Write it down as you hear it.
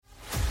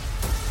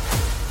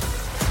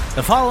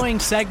The following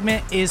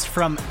segment is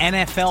from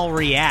NFL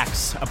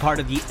Reacts, a part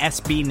of the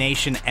SB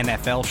Nation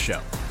NFL show,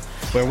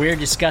 where we're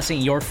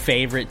discussing your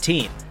favorite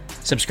team.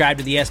 Subscribe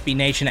to the SB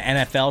Nation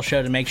NFL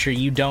show to make sure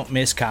you don't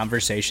miss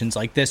conversations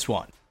like this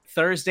one.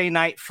 Thursday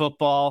night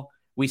football,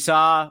 we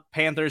saw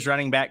Panthers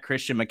running back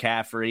Christian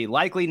McCaffrey,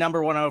 likely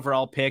number 1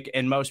 overall pick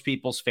in most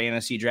people's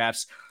fantasy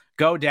drafts,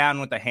 go down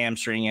with a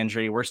hamstring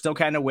injury. We're still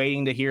kind of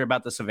waiting to hear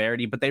about the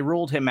severity, but they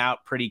ruled him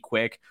out pretty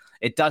quick.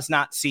 It does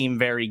not seem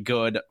very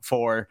good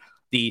for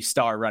the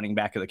star running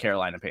back of the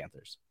Carolina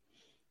Panthers.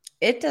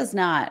 It does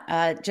not.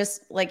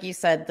 Just like you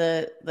said,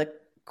 the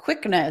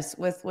quickness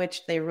with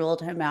which they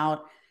ruled him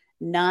out,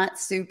 not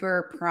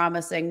super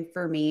promising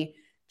for me.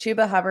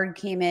 Chuba Hubbard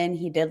came in.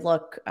 He did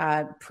look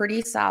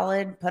pretty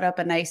solid, put up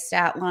a nice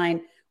stat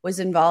line, was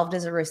involved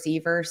as a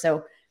receiver.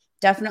 So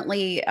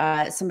definitely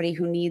somebody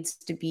who needs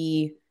to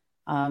be,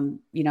 on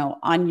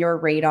your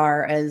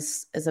radar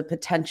as a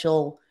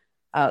potential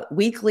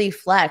weekly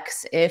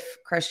flex if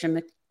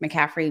Christian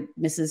McCaffrey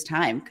misses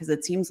time, because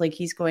it seems like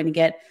he's going to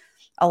get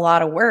a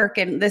lot of work.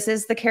 And this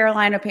is the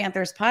Carolina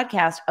Panthers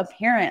podcast,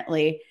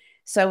 apparently.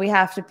 So we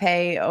have to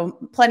pay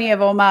plenty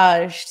of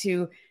homage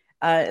to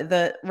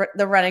the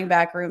running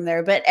back room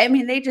there. But I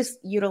mean, they just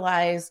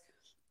utilize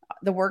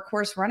the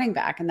workhorse running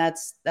back, and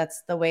that's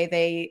the way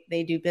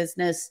they do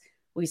business.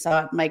 We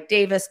saw Mike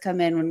Davis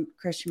come in when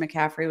Christian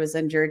McCaffrey was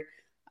injured,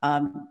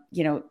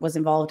 was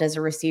involved as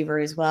a receiver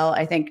as well.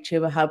 I think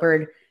Chuba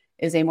Hubbard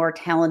is a more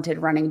talented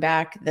running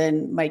back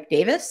than Mike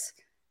Davis.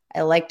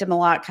 I liked him a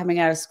lot coming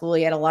out of school.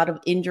 He had a lot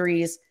of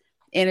injuries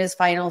in his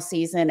final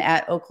season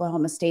at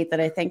Oklahoma State that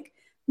I think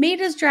made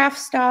his draft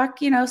stock,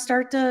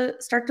 start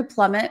to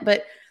plummet.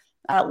 But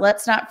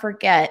let's not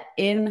forget,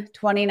 in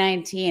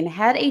 2019,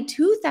 had a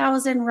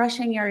 2,000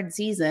 rushing yard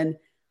season.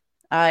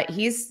 I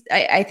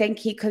think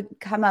he could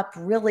come up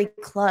really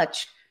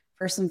clutch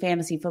for some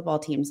fantasy football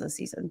teams this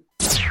season.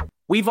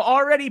 We've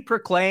already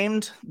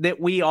proclaimed that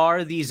we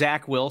are the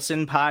Zach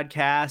Wilson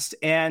podcast,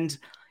 and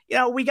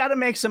we got to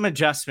make some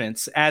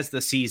adjustments as the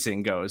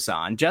season goes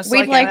on.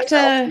 We'd like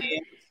to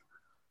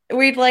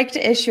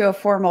issue a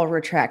formal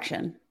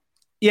retraction.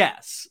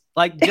 Yes,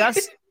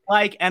 just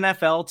like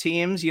NFL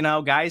teams,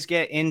 guys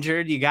get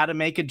injured. You got to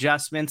make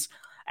adjustments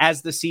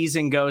as the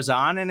season goes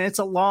on, and it's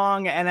a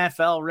long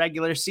NFL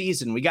regular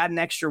season. We got an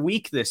extra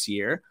week this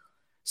year,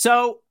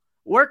 so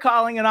we're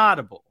calling an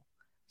audible.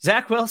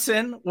 Zach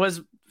Wilson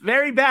was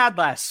very bad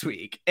last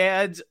week,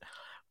 and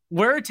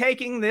we're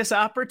taking this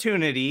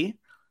opportunity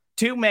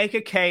to make a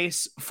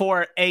case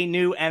for a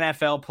new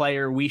NFL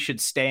player we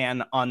should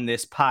stand on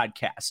this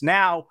podcast.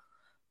 Now,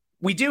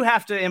 we do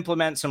have to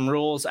implement some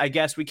rules. I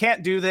guess we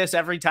can't do this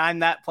every time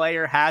that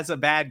player has a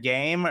bad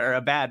game or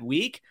a bad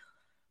week,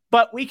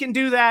 but we can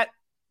do that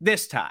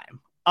this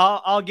time.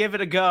 I'll give it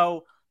a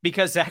go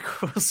because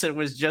Zach Wilson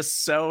was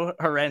just so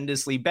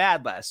horrendously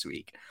bad last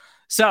week.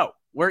 So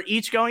we're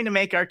each going to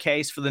make our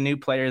case for the new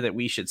player that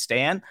we should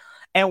stand.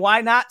 And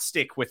why not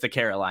stick with the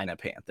Carolina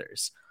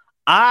Panthers?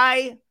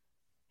 I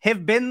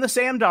have been the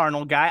Sam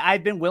Darnold guy.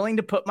 I've been willing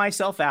to put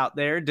myself out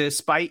there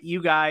despite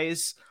you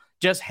guys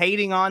just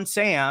hating on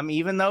Sam,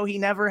 even though he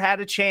never had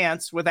a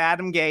chance with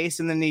Adam Gase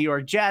and the New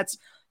York Jets.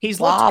 He's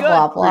looked good.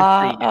 Blah,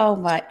 blah. Oh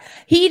my.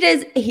 He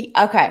does.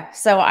 Okay.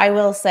 So I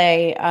will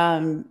say,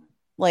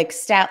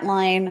 stat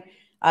line,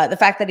 the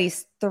fact that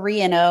he's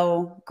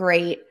 3-0,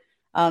 great.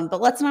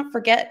 But let's not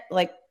forget,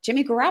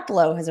 Jimmy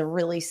Garoppolo has a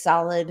really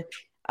solid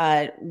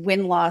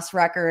win-loss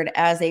record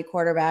as a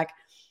quarterback.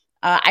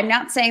 I'm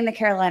not saying the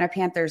Carolina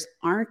Panthers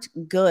aren't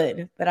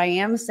good, but I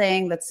am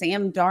saying that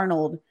Sam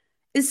Darnold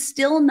is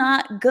still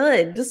not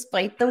good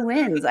despite the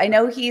wins. I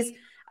know he's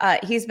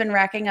been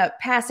racking up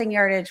passing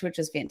yardage, which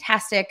is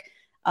fantastic.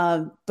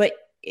 But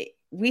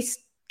we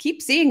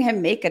keep seeing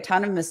him make a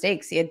ton of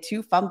mistakes. He had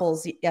 2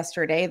 fumbles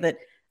yesterday that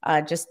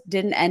just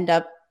didn't end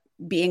up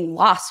being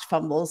lost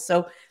fumbles.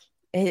 So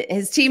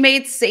his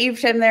teammates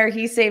saved him there.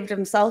 He saved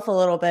himself a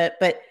little bit,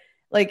 but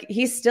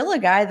he's still a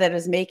guy that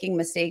is making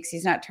mistakes.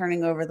 He's not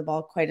turning over the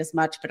ball quite as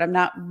much, but I'm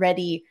not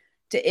ready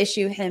to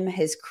issue him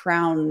his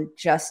crown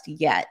just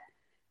yet.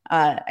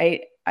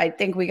 I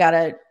think we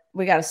gotta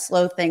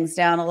slow things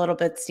down a little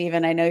bit,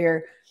 Steven. I know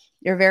you're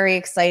very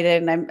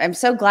excited, and I'm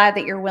so glad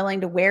that you're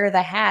willing to wear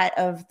the hat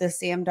of the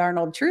Sam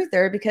Darnold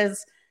truther,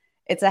 because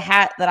it's a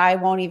hat that I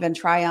won't even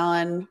try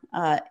on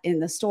in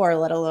the store,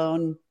 let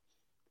alone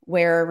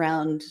wear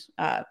around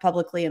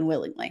publicly and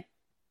willingly.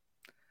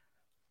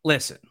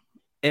 Listen,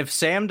 if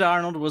Sam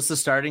Darnold was the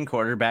starting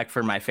quarterback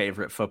for my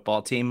favorite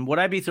football team, would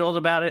I be thrilled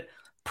about it?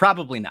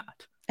 Probably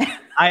not.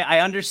 I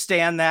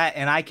understand that,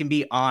 and I can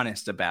be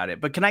honest about it.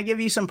 But can I give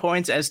you some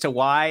points as to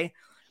why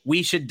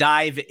we should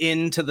dive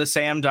into the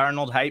Sam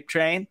Darnold hype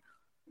train?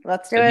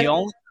 Let's do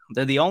it.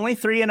 They're the only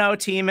 3-0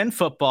 team in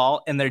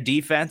football, and their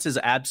defense is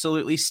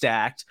absolutely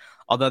stacked.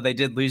 Although they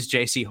did lose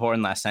J.C.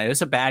 Horn last night. It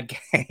was a bad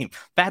game,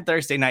 bad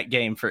Thursday night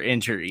game for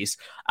injuries.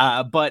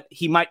 But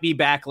he might be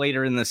back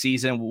later in the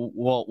season.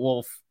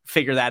 We'll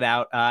figure that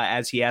out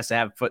as he has to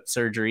have foot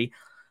surgery.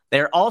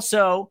 They're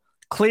also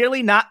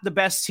clearly not the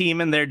best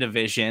team in their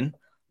division.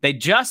 They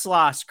just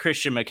lost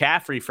Christian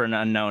McCaffrey for an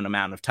unknown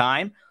amount of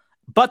time,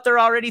 but they're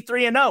already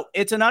 3-0.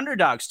 It's an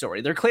underdog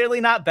story. They're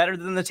clearly not better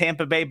than the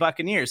Tampa Bay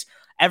Buccaneers.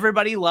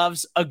 Everybody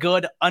loves a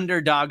good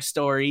underdog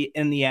story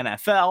in the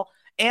NFL,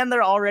 and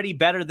they're already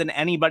better than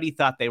anybody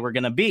thought they were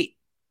going to be.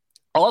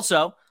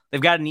 Also,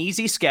 they've got an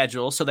easy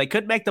schedule, so they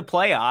could make the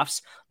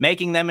playoffs,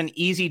 making them an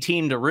easy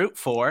team to root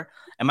for.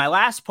 And my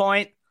last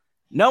point,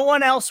 no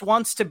one else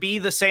wants to be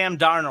the Sam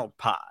Darnold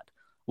pod.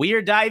 We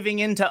are diving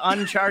into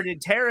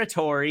uncharted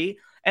territory,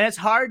 and it's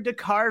hard to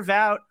carve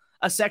out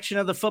a section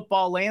of the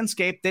football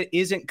landscape that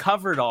isn't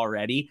covered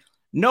already.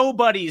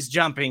 Nobody's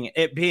jumping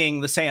at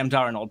being the Sam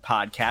Darnold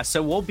podcast,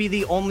 so we'll be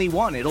the only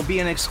one. It'll be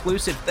an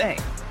exclusive thing.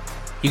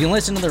 You can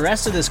listen to the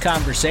rest of this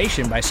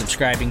conversation by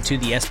subscribing to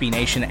the SB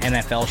Nation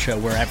NFL show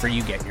wherever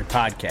you get your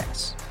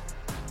podcasts.